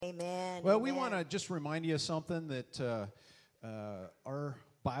Well, we want to just remind you of something that our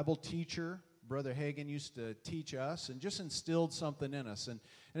Bible teacher, Brother Hagan, used to teach us and just instilled something in us. And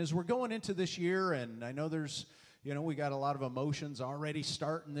as we're going into this year, and I know there's, we got a lot of emotions already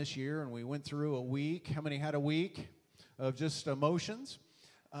starting this year, and we went through a week. How many had a week of just emotions?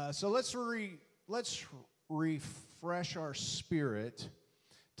 So let's refresh our spirit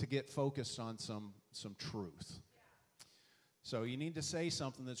to get focused on some truth. So you need to say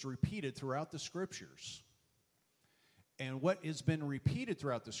something that's repeated throughout the Scriptures. And what has been repeated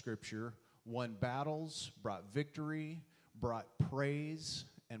throughout the Scripture won battles, brought victory, brought praise,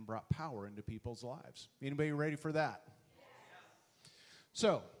 and brought power into people's lives. Anybody ready for that?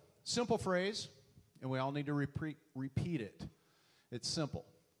 So, simple phrase, and we all need to repeat it. It's simple.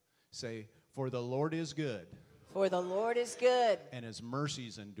 Say, for the Lord is good. For the Lord is good. And his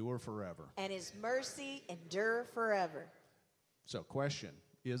mercies endure forever. And his mercy endure forever. So, question,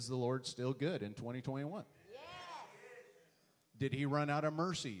 is the Lord still good in 2021? Yes. Did he run out of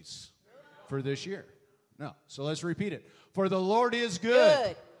mercies for this year? No. So let's repeat it. For the Lord is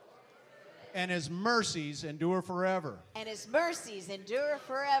good. And his mercies endure forever. And his mercies endure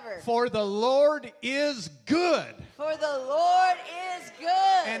forever. For the Lord is good. For the Lord is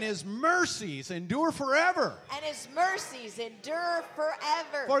good. And his mercies endure forever. And his mercies endure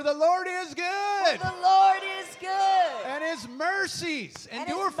forever. For the Lord is good. For the Lord is good. And his mercies endure and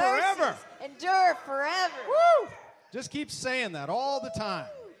his forever. Mercies endure forever. Woo! Just keep saying that all the time.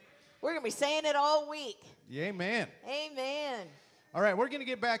 We're going to be saying it all week. Amen. Amen. All right, we're going to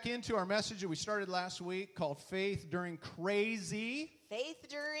get back into our message that we started last week called Faith During Crazy. Faith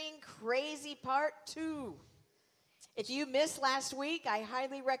During Crazy Part 2. If you missed last week, I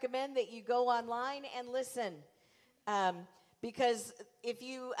highly recommend that you go online and listen. Because if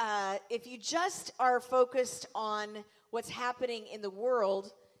you just are focused on what's happening in the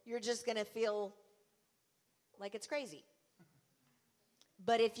world, you're just going to feel like it's crazy.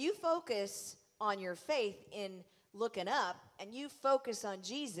 But if you focus on your faith in looking up and you focus on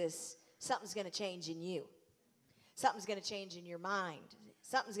Jesus, something's going to change in you. Something's going to change in your mind.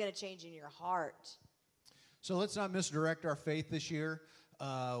 Something's going to change in your heart. So let's not misdirect our faith this year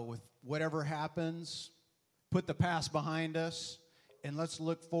with whatever happens. Put the past behind us, and let's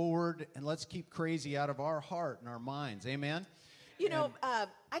look forward, and let's keep crazy out of our heart and our minds. Amen?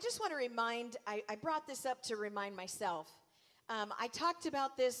 I just want to remind, I brought this up to remind myself. I talked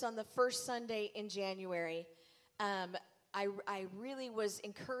about this on the first Sunday in January. I really was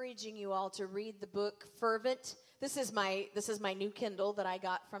encouraging you all to read the book Fervent. This is my new Kindle that I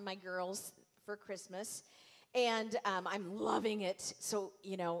got from my girls for Christmas. And I'm loving it. So,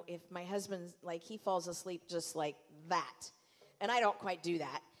 if my husband's he falls asleep just like that. And I don't quite do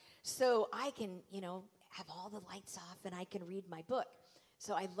that. So I can, have all the lights off and I can read my book.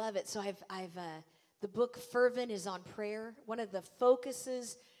 So I love it. So I've the book Fervent is on prayer. One of the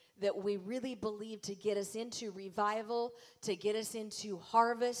focuses that we really believe to get us into revival, to get us into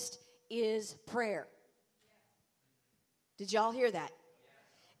harvest, is prayer. Did y'all hear that?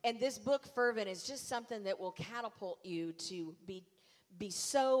 And this book, Fervent, is just something that will catapult you to be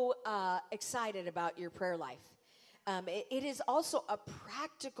so excited about your prayer life. It is also a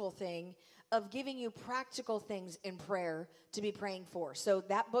practical thing of giving you practical things in prayer to be praying for. So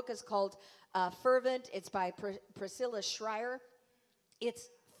that book is called Fervent. It's by Priscilla Schreier. It's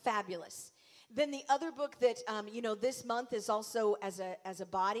fabulous. Then the other book that, this month is also as a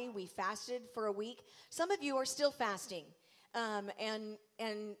body, we fasted for a week. Some of you are still fasting, and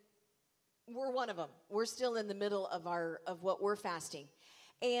we're one of them. We're still in the middle of what we're fasting.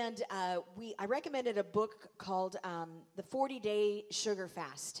 And I recommended a book called The 40-Day Sugar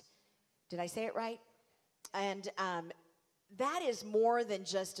Fast. Did I say it right? And that is more than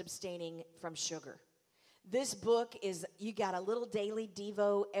just abstaining from sugar. This book is, you got a little daily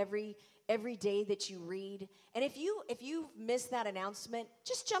devo every day that you read. And if you missed that announcement,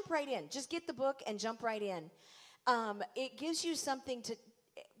 just jump right in. Just get the book and jump right in. It gives you something to,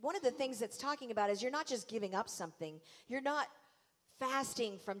 one of the things that's talking about is you're not just giving up something. You're not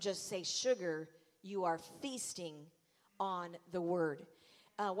fasting from just, say, sugar. You are feasting on the word.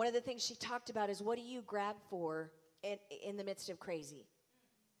 One of the things she talked about is, what do you grab for in the midst of crazy?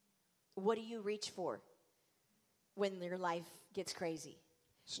 What do you reach for when your life gets crazy?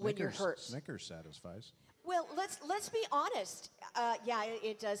 Snickers, when you're hurt? Snickers satisfies. Well, let's be honest.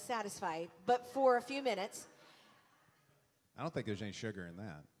 It does satisfy, but for a few minutes. I don't think there's any sugar in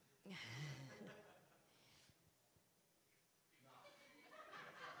that.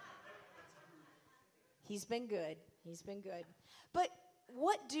 He's been good. He's been good. But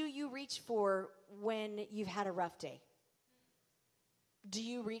what do you reach for when you've had a rough day? Do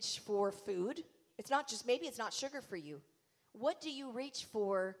you reach for food? Maybe it's not sugar for you. What do you reach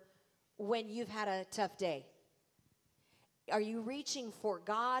for when you've had a tough day? Are you reaching for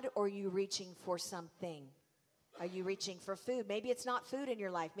God or are you reaching for something? Are you reaching for food? Maybe it's not food in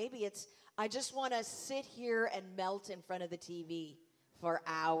your life. Maybe it's, I just want to sit here and melt in front of the TV for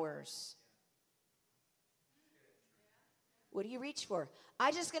hours. What do you reach for?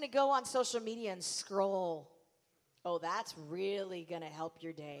 I'm just going to go on social media and scroll. Oh, that's really going to help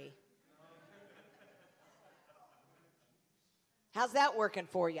your day. How's that working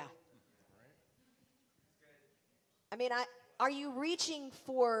for you? I mean, are you reaching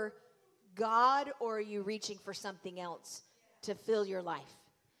for God or are you reaching for something else to fill your life?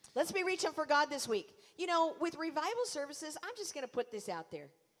 Let's be reaching for God this week. You know, with revival services, I'm just going to put this out there.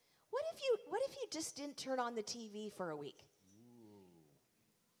 What if you just didn't turn on the TV for a week?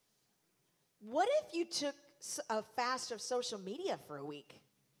 What if you took a fast of social media for a week?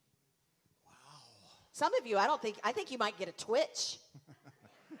 Wow. Some of you, I think you might get a twitch.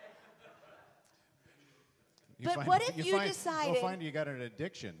 But what if you decided... You'll find you got an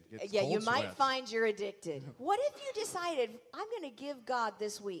addiction. Yeah, you might find you're addicted. What if you decided, I'm going to give God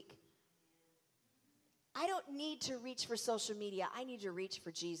this week? I don't need to reach for social media. I need to reach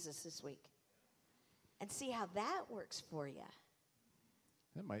for Jesus this week. And see how that works for you.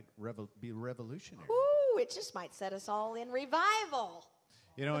 That might be revolutionary. Ooh, it just might set us all in revival.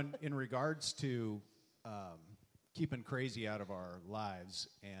 You know, in regards to keeping crazy out of our lives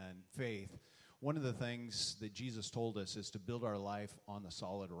and faith, one of the things that Jesus told us is to build our life on the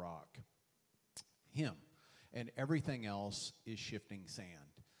solid rock, Him. And everything else is shifting sand.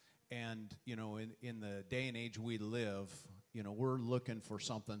 And, you know, in the day and age we live, you know, we're looking for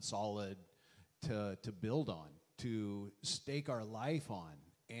something solid to build on, to stake our life on.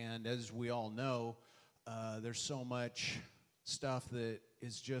 And as we all know, there's so much stuff that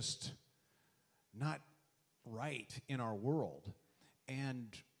is just not right in our world. And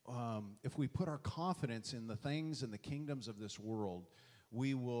if we put our confidence in the things and the kingdoms of this world,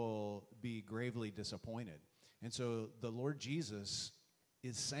 we will be gravely disappointed. And so the Lord Jesus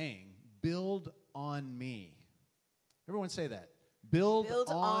is saying, build on me. Everyone say that. Build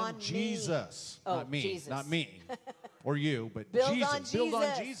on Jesus. Oh, not me. Jesus. Not me. Or you, but Build Jesus. on Build on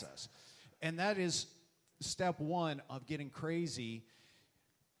Jesus. Jesus. And that is step one of getting crazy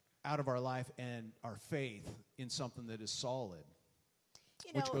out of our life and our faith in something that is solid.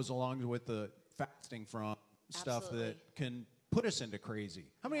 You know, which goes along with the fasting from stuff Absolutely. that can put us into crazy.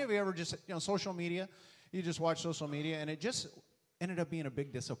 How many of you ever just, you know, social media, you just watch social media and it just ended up being a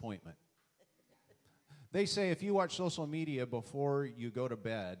big disappointment? They say if you watch social media before you go to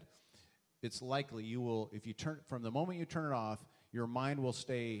bed, it's likely you will, if you turn, from the moment you turn it off, your mind will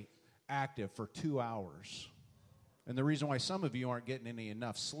stay active for 2 hours. And the reason why some of you aren't getting any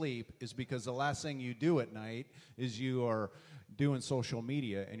enough sleep is because the last thing you do at night is you are doing social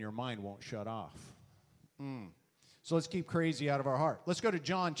media and your mind won't shut off. So let's keep crazy out of our heart. Let's go to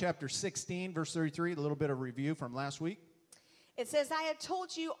John chapter 16, verse 33, a little bit of review from last week. It says, I have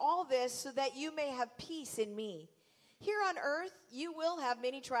told you all this so that you may have peace in me. Here on earth, you will have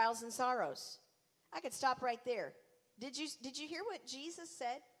many trials and sorrows. I could stop right there. Did you hear what Jesus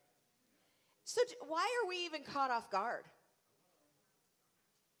said? So why are we even caught off guard?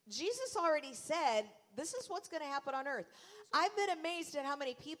 Jesus already said, this is what's going to happen on earth. I've been amazed at how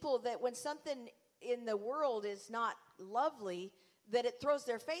many people that when something in the world is not lovely, that it throws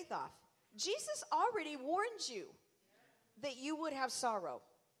their faith off. Jesus already warned you that you would have sorrow.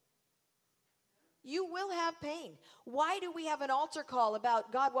 You will have pain. Why do we have an altar call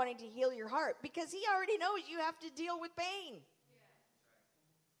about God wanting to heal your heart? Because He already knows you have to deal with pain.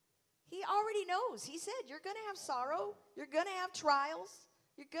 He already knows. He said, you're going to have sorrow. You're going to have trials.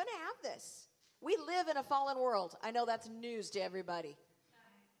 You're going to have this. We live in a fallen world. I know that's news to everybody.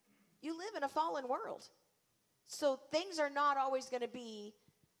 You live in a fallen world. So things are not always going to be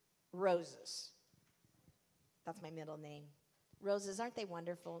roses. That's my middle name. Roses, aren't they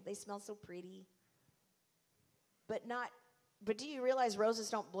wonderful? They smell so pretty. But do you realize roses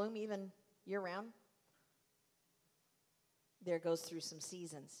don't bloom even year-round? There goes through some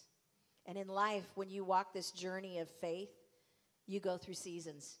seasons. And in life, when you walk this journey of faith, you go through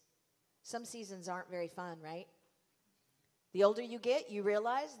seasons. Some seasons aren't very fun, right? The older you get, you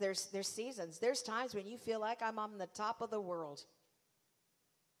realize there's seasons. There's times when you feel like I'm on the top of the world.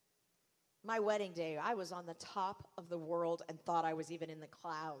 My wedding day, I was on the top of the world and thought I was even in the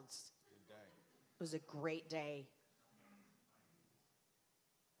clouds. It was a great day.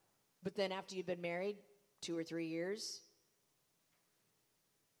 But then after you've been married 2 or 3 years,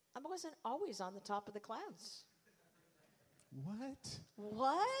 I wasn't always on the top of the clouds. What?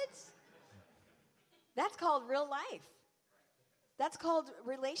 What? That's called real life. That's called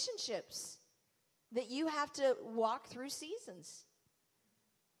relationships, that you have to walk through seasons.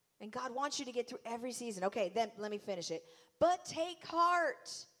 And God wants you to get through every season. Okay, then let me finish it. But take heart,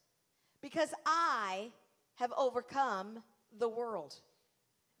 because I have overcome the world.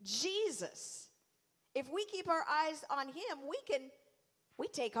 Jesus. If we keep our eyes on him, we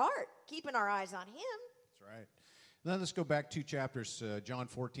take heart, keeping our eyes on him. That's right. Then let's go back 2 chapters, John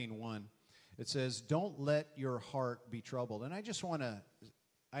 14:1. It says, don't let your heart be troubled. And I just want to,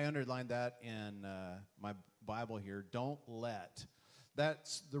 I underlined that in my Bible here. Don't let.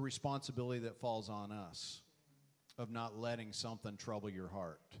 That's the responsibility that falls on us, of not letting something trouble your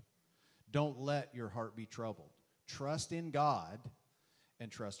heart. Don't let your heart be troubled. Trust in God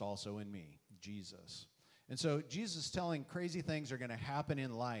and trust also in me, Jesus. And so Jesus is telling crazy things are going to happen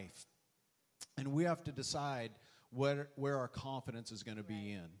in life. And we have to decide where our confidence is going to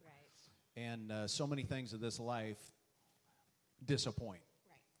be in. Right. And so many things of this life disappoint.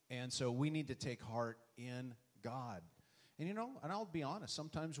 Right. And so we need to take heart in God. And you know, and I'll be honest,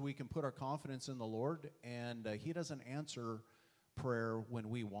 sometimes we can put our confidence in the Lord, and he doesn't answer prayer when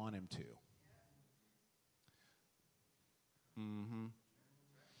we want him to. Mm-hmm.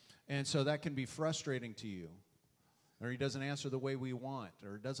 And so that can be frustrating to you. Or he doesn't answer the way we want,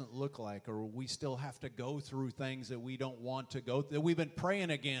 or it doesn't look like, or we still have to go through things that we don't want to go through, that we've been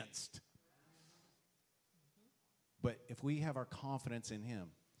praying against. But if we have our confidence in him,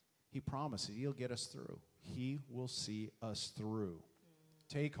 he promises he'll get us through. He will see us through.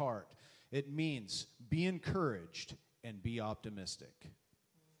 Take heart. It means be encouraged and be optimistic.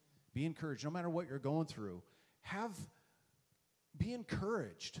 Be encouraged. No matter what you're going through, be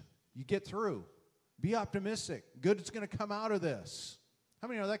encouraged. You get through. Be optimistic. Good is going to come out of this. How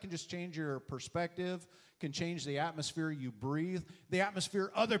many know that can just change your perspective, can change the atmosphere you breathe, the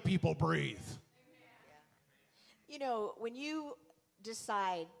atmosphere other people breathe? You know, when you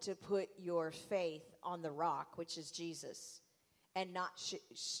decide to put your faith on the rock, which is Jesus, and not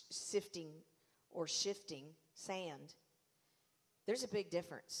sifting or shifting sand, there's a big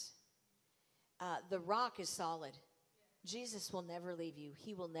difference. The rock is solid. Jesus will never leave you.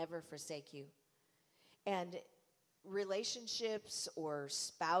 He will never forsake you. And relationships or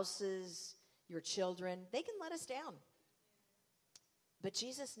spouses, your children, they can let us down. But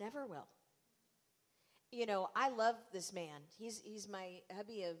Jesus never will. You know, I love this man. He's my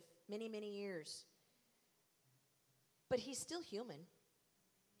hubby of many, many years. But he's still human.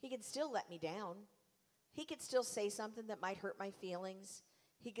 He can still let me down. He could still say something that might hurt my feelings.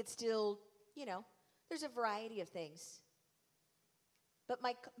 He could still, you know, there's a variety of things. But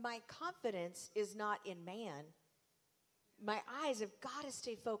my confidence is not in man. My eyes have got to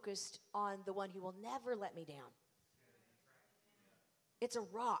stay focused on the one who will never let me down. It's a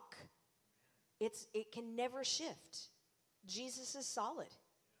rock. It can never shift. Jesus is solid.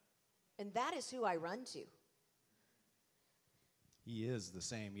 And that is who I run to. He is the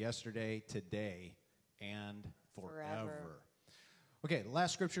same yesterday, today, and forever. Okay, the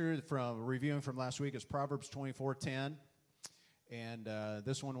last scripture from reviewing from last week is Proverbs 24:10. And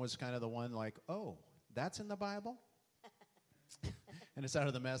this one was kind of the one like, oh, that's in the Bible? And it's out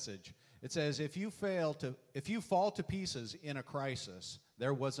of the Message. It says, if you fall to pieces in a crisis,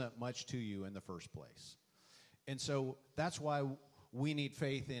 there wasn't much to you in the first place. And so that's why we need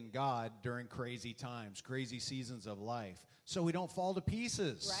faith in God during crazy times, crazy seasons of life, so we don't fall to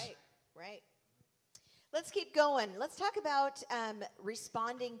pieces. Right. Let's keep going. Let's talk about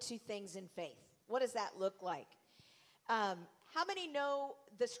responding to things in faith. What does that look like? How many know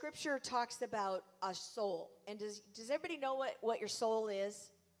the scripture talks about a soul? And does everybody know what your soul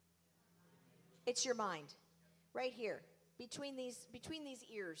is? It's your mind. Right here. Between these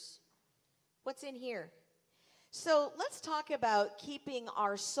ears. What's in here? So let's talk about keeping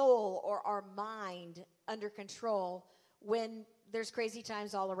our soul or our mind under control when there's crazy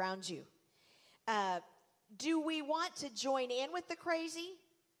times all around you. Do we want to join in with the crazy?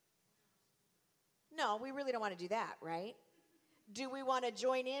 No, we really don't want to do that, right? Do we want to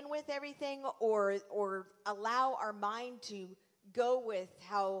join in with everything or allow our mind to go with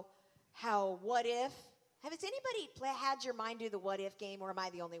how what if? Has anybody had your mind do the what if game, or am I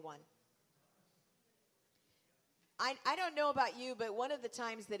the only one? I don't know about you, but one of the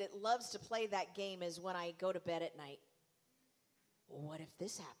times that it loves to play that game is when I go to bed at night. Well, what if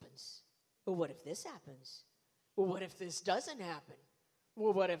this happens? Well, what if this happens? Well, what if this doesn't happen?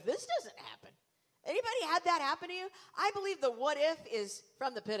 Well, what if this doesn't happen? Anybody had that happen to you? I believe the what if is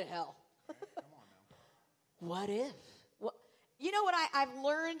from the pit of hell. Right, come on now. What if? You know what I've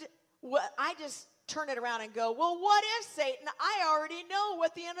learned? I just turn it around and go, well, what if, Satan? I already know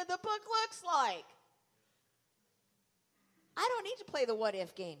what the end of the book looks like. I don't need to play the what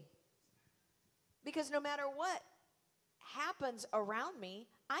if game. Because no matter what happens around me,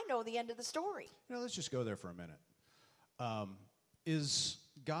 I know the end of the story. Let's just go there for a minute. Is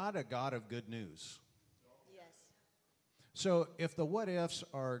God a God of good news? Yes. So if the what ifs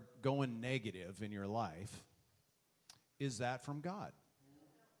are going negative in your life, is that from God?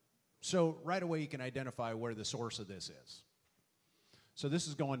 So right away you can identify where the source of this is. So this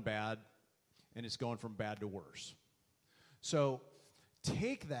is going bad, and it's going from bad to worse. So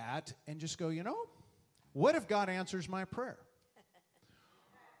take that and just go, what if God answers my prayer?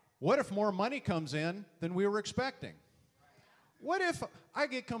 What if more money comes in than we were expecting? What if I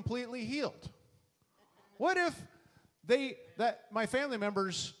get completely healed? What if my family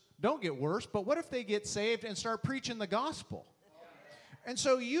members don't get worse, but what if they get saved and start preaching the gospel? And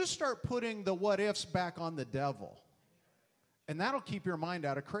so you start putting the what ifs back on the devil. And that'll keep your mind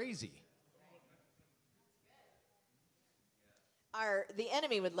out of crazy. The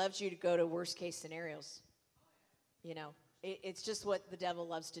enemy would love you to go to worst case scenarios. It's just what the devil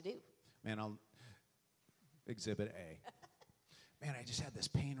loves to do. Man, I'll exhibit A. Man, I just had this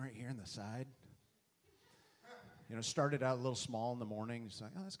pain right here in the side. Started out a little small in the morning. Just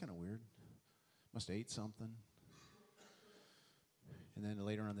like, oh, that's kind of weird. Must have ate something. And then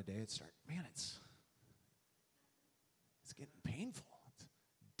later on in the day, it started, man, it's getting painful.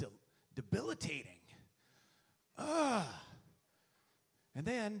 It's debilitating. And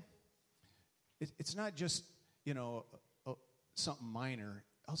then it's not just, something minor.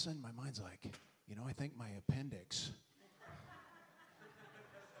 All of a sudden, my mind's like, I think my appendix,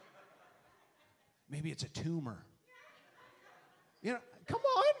 maybe it's a tumor. Come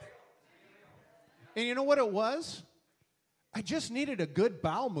on. And you know what it was? I just needed a good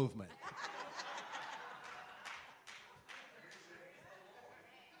bowel movement.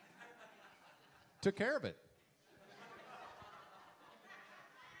 Took care of it.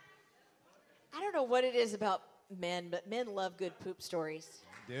 I don't know what it is about men, but men love good poop stories.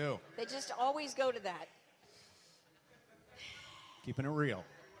 They do. They just always go to that. Keeping it real.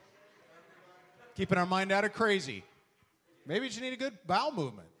 Keeping our mind out of crazy. Maybe you just need a good bowel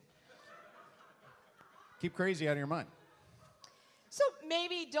movement. Keep crazy out of your mind. So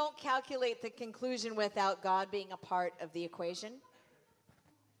maybe don't calculate the conclusion without God being a part of the equation.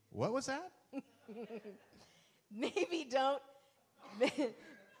 What was that? Maybe don't.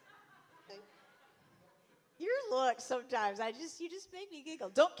 Your look sometimes, you just make me giggle.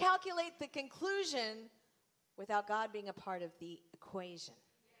 Don't calculate the conclusion without God being a part of the equation.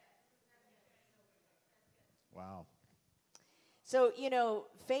 Wow. So,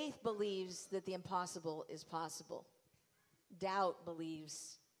 faith believes that the impossible is possible. Doubt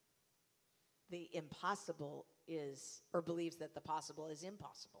believes the impossible is, or believes that the possible is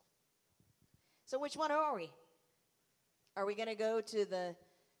impossible. So which one are we? Are we going to go to the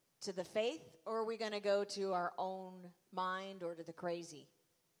faith, or are we going to go to our own mind or to the crazy?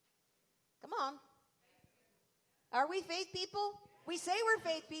 Come on. Are we faith people? We say we're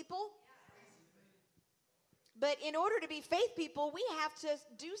faith people. But in order to be faith people, we have to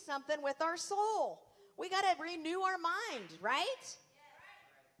do something with our soul. We got to renew our mind, right?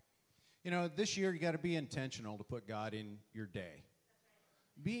 This year you got to be intentional to put God in your day.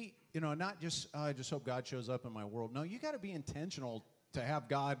 Be, not just, I just hope God shows up in my world. No, you got to be intentional to have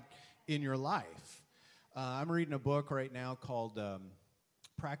God in your life. I'm reading a book right now called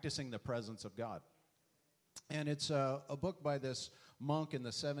Practicing the Presence of God. And it's a book by this monk in the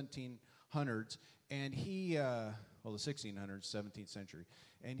 1700s. And he, the 1600s, 17th century.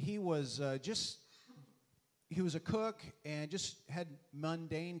 And he was he was a cook and just had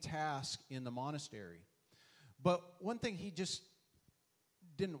mundane tasks in the monastery. But one thing he just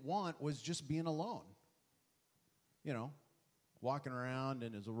didn't want was just being alone. Walking around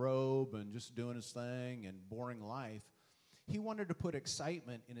in his robe and just doing his thing and boring life. He wanted to put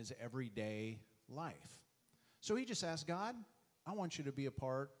excitement in his everyday life. So he just asked God, I want you to be a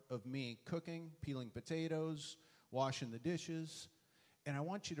part of me cooking, peeling potatoes, washing the dishes, and I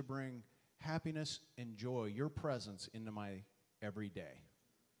want you to bring happiness and joy, your presence, into my everyday.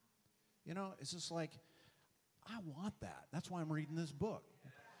 It's just like, I want that. That's why I'm reading this book.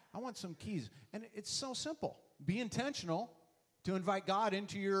 I want some keys. And it's so simple. Be intentional to invite God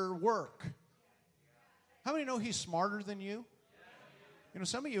into your work. How many know he's smarter than you?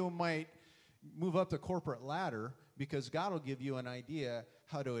 Some of you might move up the corporate ladder because God will give you an idea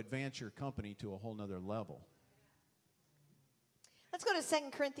how to advance your company to a whole nother level. Let's go to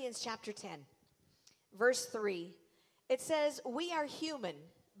 2 Corinthians chapter 10, verse 3. It says, we are human,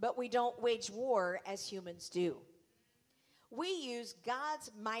 but we don't wage war as humans do. We use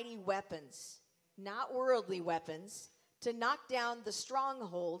God's mighty weapons, not worldly weapons, to knock down the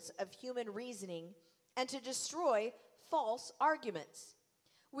strongholds of human reasoning and to destroy false arguments.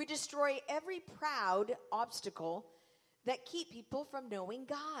 We destroy every proud obstacle that keep people from knowing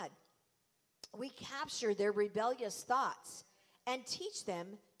God. We capture their rebellious thoughts and teach them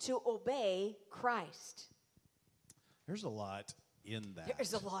to obey Christ. There's a lot in that.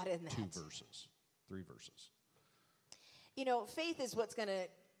 There's a lot in that. 2 verses, 3 verses. You know, faith is what's going to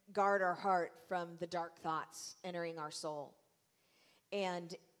guard our heart from the dark thoughts entering our soul.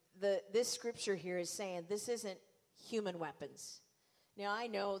 And this scripture here is saying this isn't human weapons. Now, I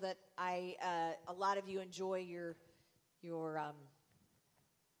know that a lot of you enjoy your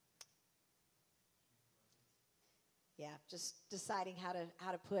just deciding how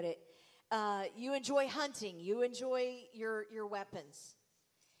to put it. You enjoy hunting. You enjoy your weapons.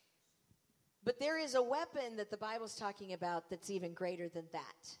 But there is a weapon that the Bible's talking about that's even greater than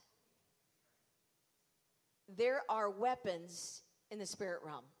that. There are weapons in the spirit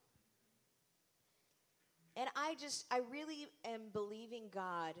realm. And I really am believing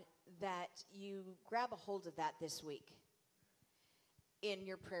God that you grab a hold of that this week in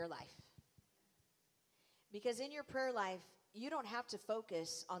your prayer life. Because in your prayer life, you don't have to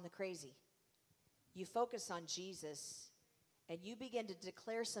focus on the crazy. You focus on Jesus, and you begin to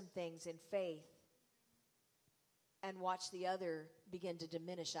declare some things in faith and watch the other begin to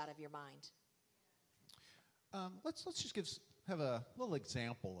diminish out of your mind. Let's just have a little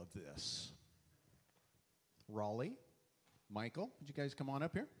example of this. Raleigh, Michael, would you guys come on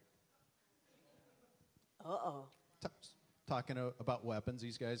up here? Uh-oh. Talking about weapons.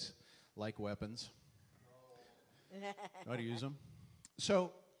 These guys like weapons. Know how to use them.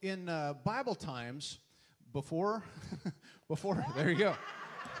 So in Bible times, before, there you go.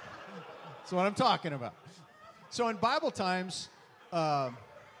 That's what I'm talking about. So in Bible times, as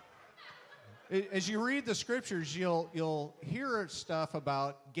you read the scriptures, you'll hear stuff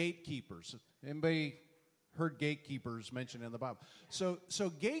about gatekeepers. Anybody heard gatekeepers mentioned in the Bible? So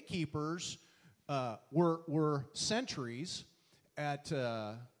gatekeepers were sentries at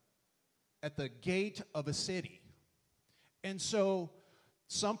the gate of a city. And so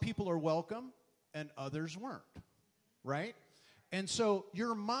some people are welcome and others weren't, right? And so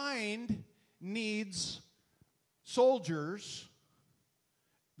your mind needs soldiers.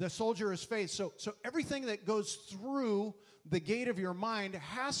 The soldier is faith. So everything that goes through the gate of your mind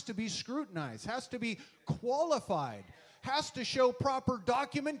has to be scrutinized, has to be qualified, has to show proper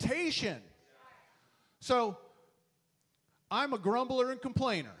documentation. So I'm a grumbler and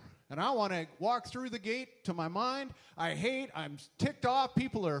complainer. And I want to walk through the gate to my mind. I'm ticked off.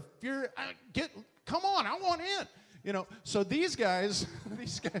 People are furious. Come on, I want in. You know, so these guys are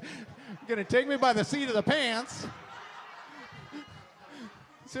going to take me by the seat of the pants.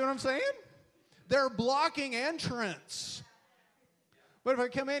 See what I'm saying? They're blocking entrance. But if I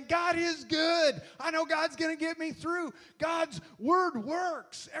come in, God is good. I know God's going to get me through. God's word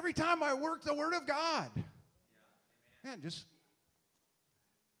works. Every time I work the word of God. Man,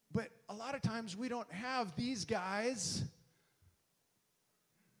 but a lot of times we don't have these guys,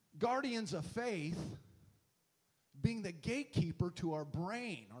 guardians of faith, being the gatekeeper to our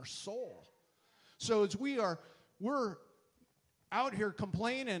brain, our soul. So as we're out here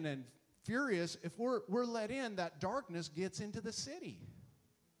complaining and furious, if we're let in, that darkness gets into the city.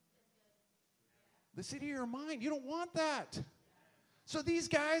 The city of your mind. You don't want that. So these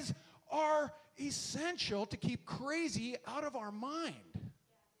guys are essential to keep crazy out of our mind.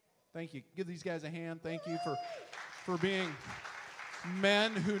 Thank you. Give these guys a hand. Thank you for being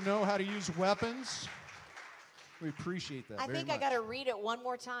men who know how to use weapons. We appreciate that very much. I got to read it one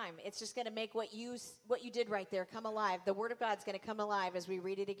more time. It's just going to make what you did right there come alive. The Word of God's going to come alive as we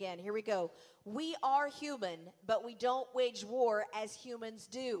read it again. Here we go. We are human, but we don't wage war as humans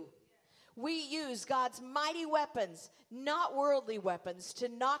do. We use God's mighty weapons, not worldly weapons, to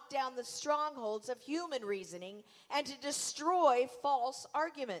knock down the strongholds of human reasoning and to destroy false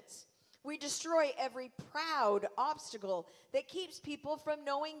arguments. We destroy every proud obstacle that keeps people from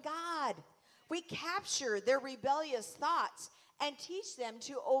knowing God. We capture their rebellious thoughts and teach them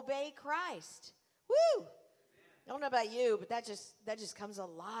to obey Christ. Woo! I don't know about you, but that just comes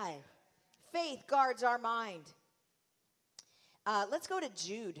alive. Faith guards our mind. Let's go to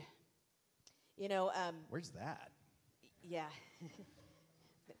Jude. You know, where's that? Yeah.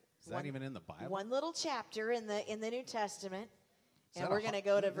 Is that even in the Bible? One little chapter in the New Testament, and we're going to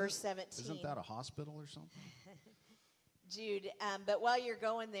go to verse 17. Isn't that a hospital or something? Jude, but while you're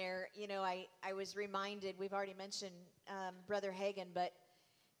going there, you know, I was reminded, we've already mentioned Brother Hagin, but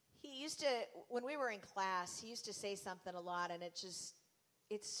He used to, when we were in class, he used to say something a lot, and it's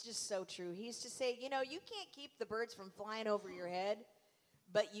just so true. He used to say, you can't keep the birds from flying over your head,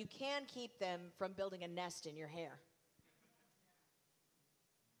 but you can keep them from building a nest in your hair.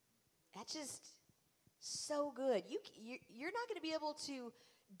 That's just so good. You're not going to be able to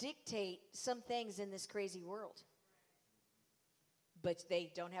dictate some things in this crazy world. But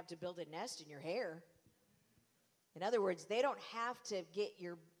they don't have to build a nest in your hair. In other words, they don't have to get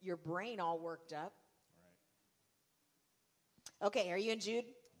your brain all worked up. All right. Okay, are you in Jude?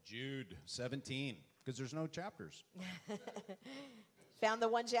 Jude 17, because there's no chapters. Found the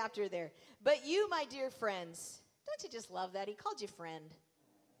one chapter there. But you, my dear friends, don't you just love that? He called you friend.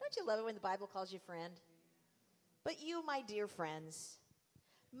 Don't you love it when the Bible calls you friend? But you, my dear friends,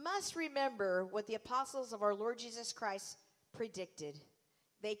 must remember what the apostles of our Lord Jesus Christ predicted.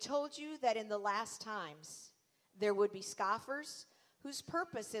 They told you that in the last times there would be scoffers whose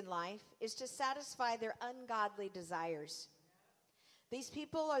purpose in life is to satisfy their ungodly desires. These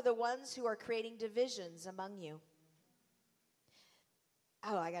people are the ones who are creating divisions among you.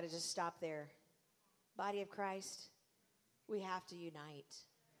 Oh, I got to just stop there. Body of Christ, we have to unite.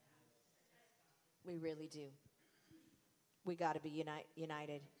 We really do. We got to be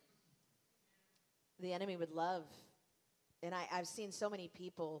united. The enemy would love, and I've seen so many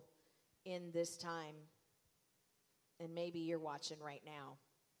people in this time, and maybe you're watching right now.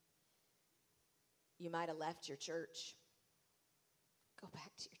 You might have left your church. Go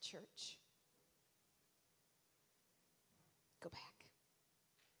back to your church. Go back.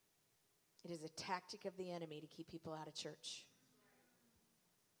 It is a tactic of the enemy to keep people out of church.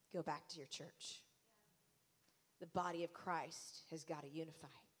 Go back to your church. The body of Christ has got to unify.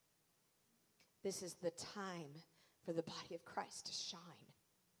 This is the time for the body of Christ to shine.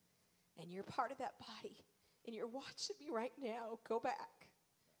 And you're part of that body. And you're watching me right now. Go back.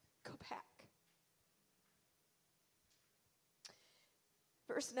 Go back.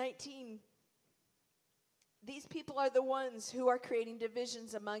 Verse 19. These people are the ones who are creating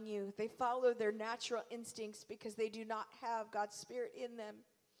divisions among you. They follow their natural instincts because they do not have God's Spirit in them.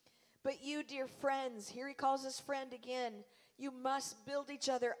 But you, dear friends, here he calls us friend again. You must build each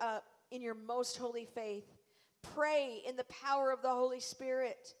other up in your most holy faith. Pray in the power of the Holy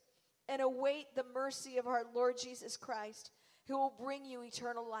Spirit and await the mercy of our Lord Jesus Christ, who will bring you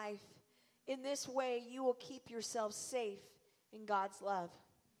eternal life. In this way, you will keep yourselves safe in God's love.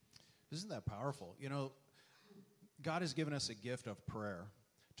 Isn't that powerful? God has given us a gift of prayer,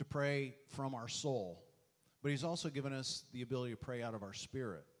 to pray from our soul, but he's also given us the ability to pray out of our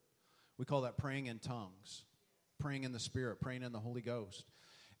spirit. We call that praying in tongues, praying in the Spirit, praying in the Holy Ghost.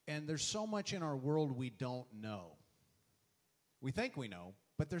 And there's so much in our world we don't know. We think we know,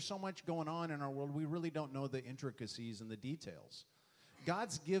 but there's so much going on in our world we really don't know the intricacies and the details.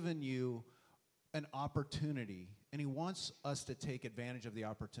 God's given you an opportunity, and he wants us to take advantage of the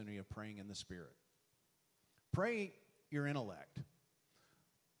opportunity of praying in the Spirit. Pray your intellect,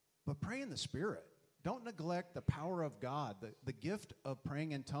 but pray in the Spirit. Don't neglect the power of God, the gift of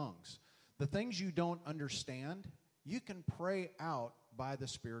praying in tongues. The things you don't understand, you can pray out by the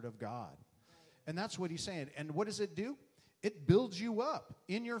Spirit of God. Right. And that's what he's saying. And what does it do? It builds you up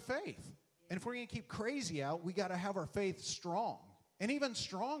in your faith. Yeah. And if we're going to keep crazy out, we got to have our faith strong. And even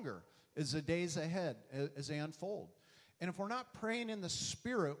stronger as the days ahead, as they unfold. And if we're not praying in the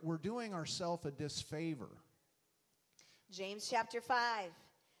Spirit, we're doing ourselves a disfavor. James chapter 5.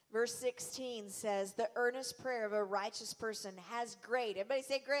 Verse 16 says, the earnest prayer of a righteous person has great, everybody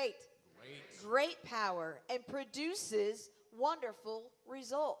say great. Great power and produces wonderful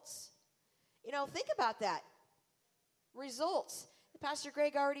results. Think about that. Results. Pastor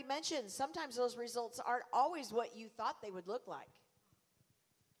Greg already mentioned, sometimes those results aren't always what you thought they would look like.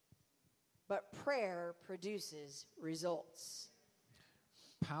 But prayer produces results.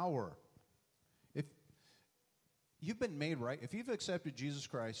 Power. If you've been made right, if you've accepted Jesus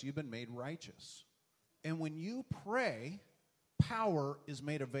Christ, you've been made righteous. And when you pray, power is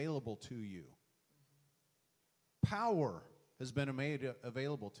made available to you. Power has been made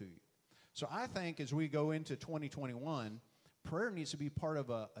available to you. So I think as we go into 2021, prayer needs to be part of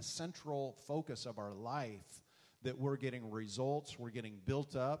a central focus of our life, that we're getting results, we're getting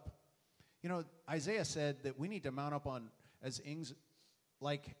built up. Isaiah said that we need to mount up on as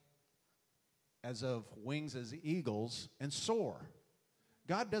of wings as eagles and soar.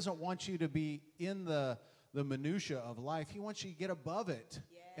 God doesn't want you to be in the minutia of life. He wants you to get above it.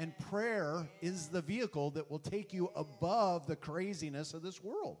 Yes. And prayer is the vehicle that will take you above the craziness of this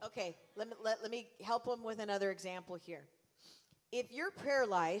world. Okay, let me help them with another example here. If your prayer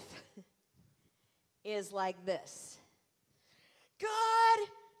life is like this, God,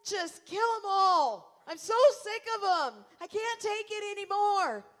 just kill them all. I'm so sick of them. I can't take it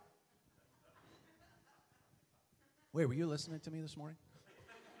anymore. Wait, were you listening to me this morning?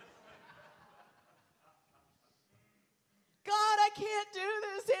 God, I can't do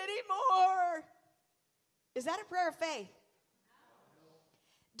this anymore. Is that a prayer of faith?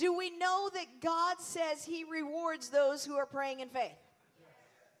 Do we know that God says he rewards those who are praying in faith?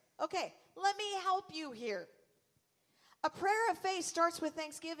 Okay, let me help you here. A prayer of faith starts with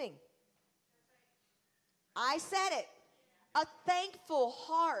thanksgiving. I said it. A thankful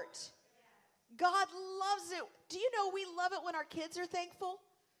heart. God loves it. Do you know we love it when our kids are thankful?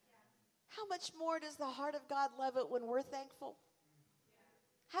 How much more does the heart of God love it when we're thankful?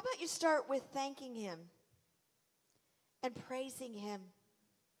 How about you start with thanking him and praising him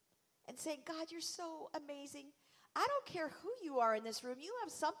and saying, God, you're so amazing. I don't care who you are in this room. You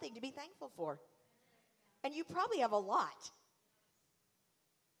have something to be thankful for. And you probably have a lot.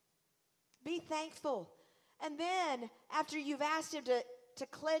 Be thankful. And then after you've asked him to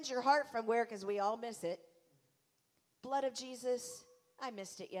cleanse your heart from where, because we all miss it. Blood of Jesus, I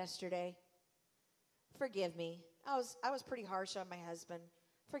missed it yesterday. Forgive me. I was pretty harsh on my husband.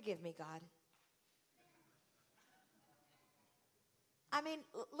 Forgive me, God. I mean,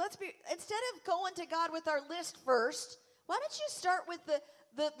 instead of going to God with our list first, why don't you start with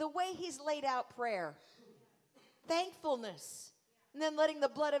the way he's laid out prayer? Thankfulness. And then letting the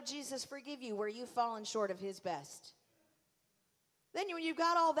blood of Jesus forgive you where you've fallen short of his best. Then when you've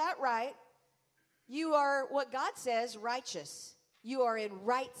got all that right, you are, what God says, righteous. You are in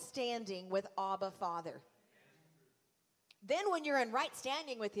right standing with Abba Father. Then when you're in right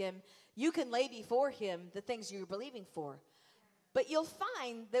standing with him, you can lay before him the things you're believing for. But you'll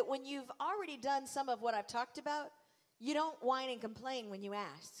find that when you've already done some of what I've talked about, you don't whine and complain when you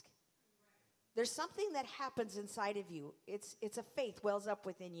ask. There's something that happens inside of you. It's a faith wells up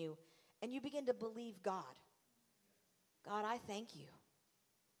within you, and you begin to believe God. God, I thank you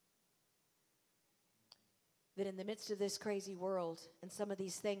that in the midst of this crazy world and some of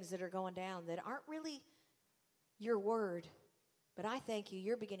these things that are going down that aren't really your word, but I thank you,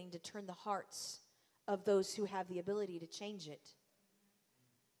 you're beginning to turn the hearts of those who have the ability to change it.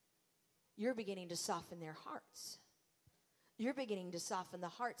 You're beginning to soften their hearts. You're beginning to soften the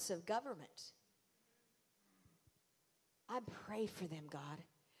hearts of government. I pray for them, God,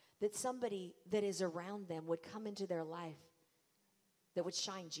 that somebody that is around them would come into their life that would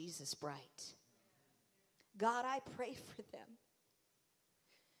shine Jesus bright. God, I pray for them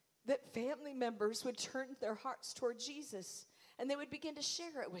that family members would turn their hearts toward Jesus and they would begin to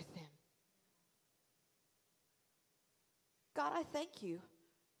share it with them. God, I thank you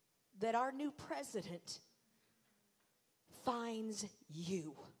that our new president finds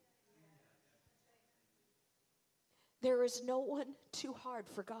you. There is no one too hard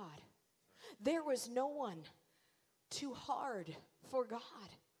for God. There was no one too hard for God.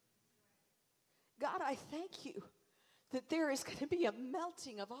 God, I thank you that there is going to be a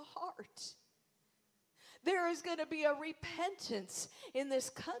melting of a heart. There is going to be a repentance in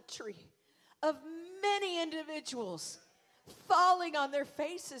this country of many individuals falling on their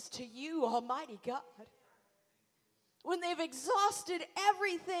faces to you, Almighty God. When they've exhausted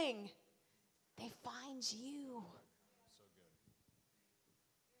everything, they find you.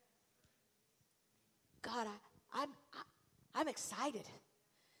 God, I'm excited.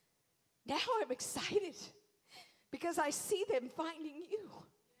 Now I'm excited because I see them finding you.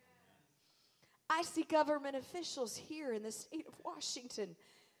 I see government officials here in the state of Washington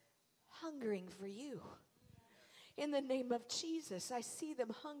hungering for you. In the name of Jesus, I see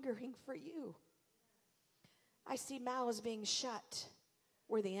them hungering for you. I see mouths being shut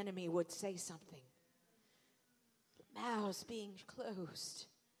where the enemy would say something. Mouths being closed.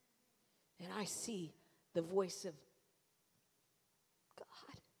 And I see the voice of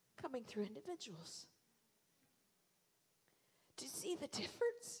God coming through individuals. Do you see the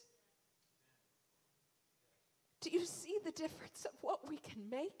difference? Do you see the difference of what we can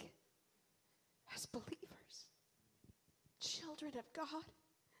make as believers, children of God,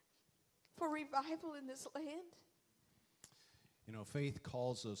 for revival in this land? You know, faith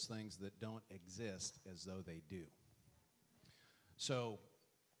calls those things that don't exist as though they do. So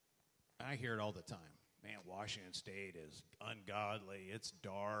I hear it all the time. Man, Washington State is ungodly. It's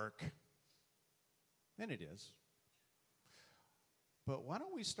dark. And it is. But why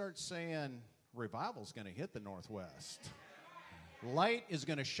don't we start saying revival's going to hit the Northwest? Light is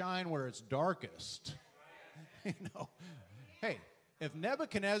going to shine where it's darkest. You know, hey, if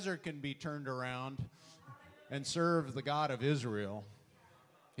Nebuchadnezzar can be turned around and serve the God of Israel,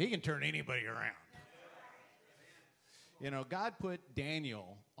 he can turn anybody around. You know, God put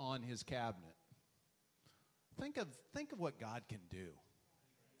Daniel on his cabinet. Think of what God can do.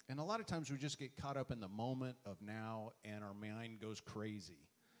 And a lot of times we just get caught up in the moment of now and our mind goes crazy.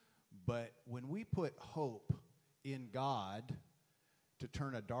 But when we put hope in God to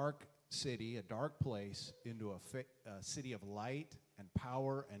turn a dark city, a dark place, into a city of light and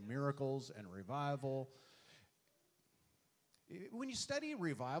power and miracles and revival. When you study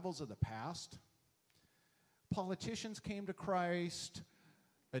revivals of the past, politicians came to Christ,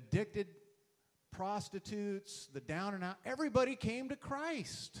 addicted prostitutes, the down and out, everybody came to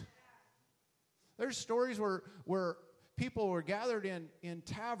Christ. There's stories where people were gathered in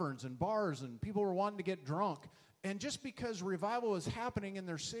taverns and bars and people were wanting to get drunk. And just because revival was happening in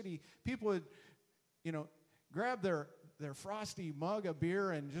their city, people would, grab their frosty mug of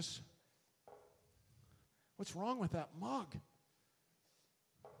beer and just, what's wrong with that mug?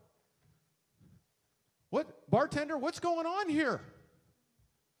 What, bartender, what's going on here?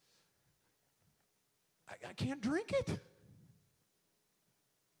 I can't drink it.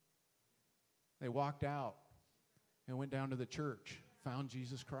 They walked out and went down to the church, found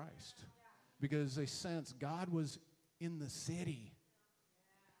Jesus Christ. Because they sensed God was in the city.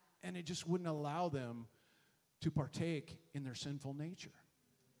 And it just wouldn't allow them to partake in their sinful nature.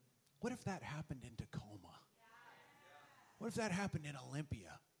 What if that happened in Tacoma? What if that happened in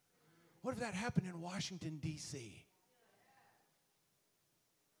Olympia? What if that happened in Washington, D.C.?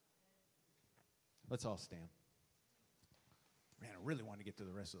 Let's all stand. Man, I really want to get to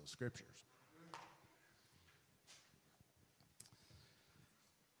the rest of those scriptures.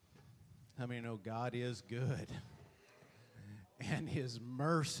 How many know God is good? And his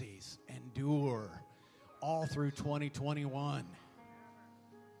mercies endure all through 2021.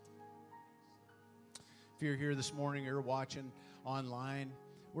 If you're here this morning, you're watching online,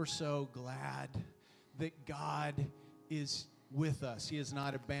 we're so glad that God is with us. He has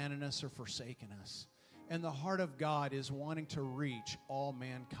not abandoned us or forsaken us. And the heart of God is wanting to reach all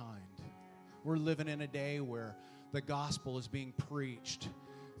mankind. We're living in a day where the gospel is being preached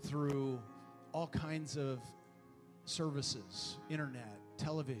through all kinds of services, internet,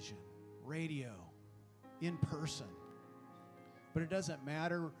 television, radio, in person. But it doesn't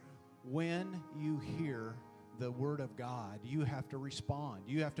matter when you hear the word of God, you have to respond.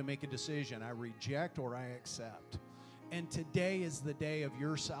 You have to make a decision. I reject or I accept. And today is the day of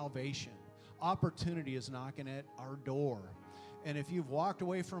your salvation. Opportunity is knocking at our door. And if you've walked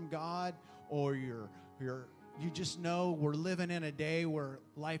away from God or you just know we're living in a day where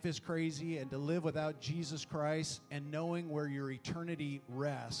life is crazy, and to live without Jesus Christ and knowing where your eternity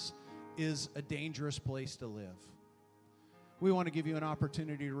rests is a dangerous place to live. We want to give you an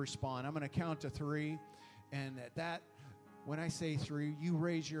opportunity to respond. I'm going to count to 3. And at that, when I say 3, you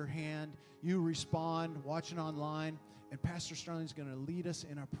raise your hand, you respond, watching online, and Pastor Starlene is going to lead us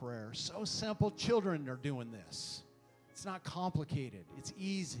in a prayer. So simple. Children are doing this. It's not complicated. It's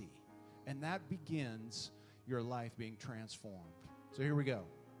easy. And that begins your life being transformed. So here we go.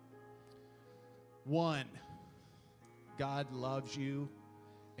 1, God loves you,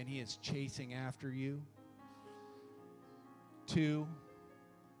 and he is chasing after you. 2,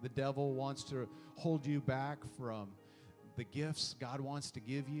 the devil wants to hold you back from the gifts God wants to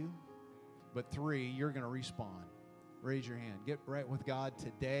give you. But 3, you're going to respond. Raise your hand. Get right with God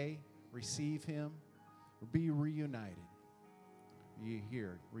today. Receive him. Be reunited. You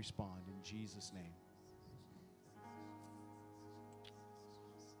hear, respond in Jesus' name.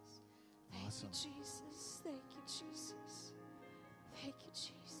 Awesome. Thank you, Jesus. Thank you, Jesus. Thank you,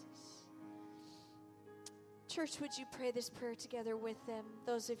 Jesus. Church, would you pray this prayer together with them?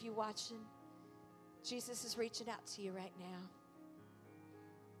 Those of you watching, Jesus is reaching out to you right now.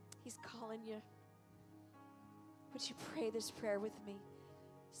 He's calling you. Would you pray this prayer with me?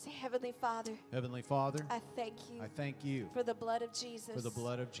 Say, Heavenly Father. Heavenly Father. I thank you. I thank you. For the blood of Jesus. For the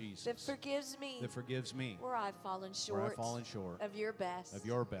blood of Jesus. That forgives me. That forgives me. Where I've fallen short. Where I've fallen short. Of your best. Of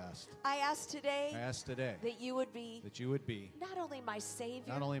your best. I ask today. That you would be. That you would be. Not only my Savior.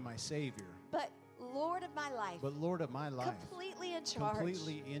 Not only my Savior. But Lord of my life. But Lord of my life. Completely in charge.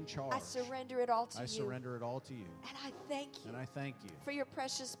 Completely in charge. I surrender it all to you. I surrender it all to you. And I thank you. And I thank you. For your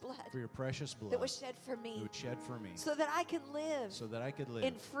precious blood. For your precious blood. That was shed for me. That was shed for me. So that I can live. So that I could live.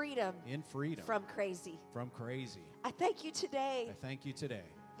 In freedom. In freedom. From crazy. From crazy. I thank you today. I thank you today.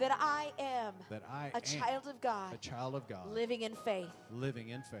 That I am. That I am. A child of God. A child of God. Living in faith. Living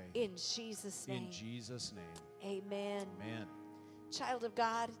in faith. In Jesus' name. In Jesus' name. Amen. Amen. Child of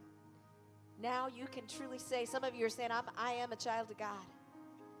God. Now you can truly say, some of you are saying, I am a child of God.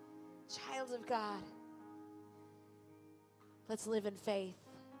 Child of God. Let's live in faith,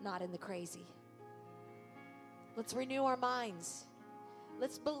 not in the crazy. Let's renew our minds.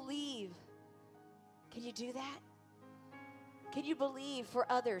 Let's believe. Can you do that? Can you believe for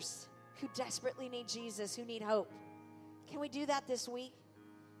others who desperately need Jesus, who need hope? Can we do that this week?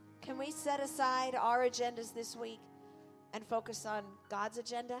 Can we set aside our agendas this week and focus on God's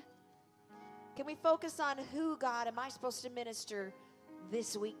agenda? Can we focus on who, God, am I supposed to minister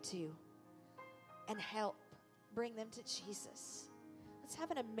this week to and help bring them to Jesus? Let's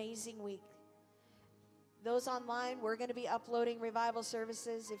have an amazing week. Those online, we're going to be uploading revival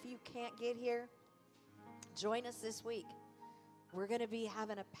services. If you can't get here, join us this week. We're going to be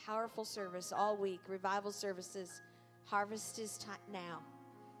having a powerful service all week, revival services. Harvest is now.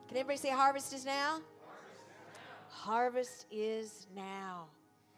 Can everybody say harvest is now? Harvest is now.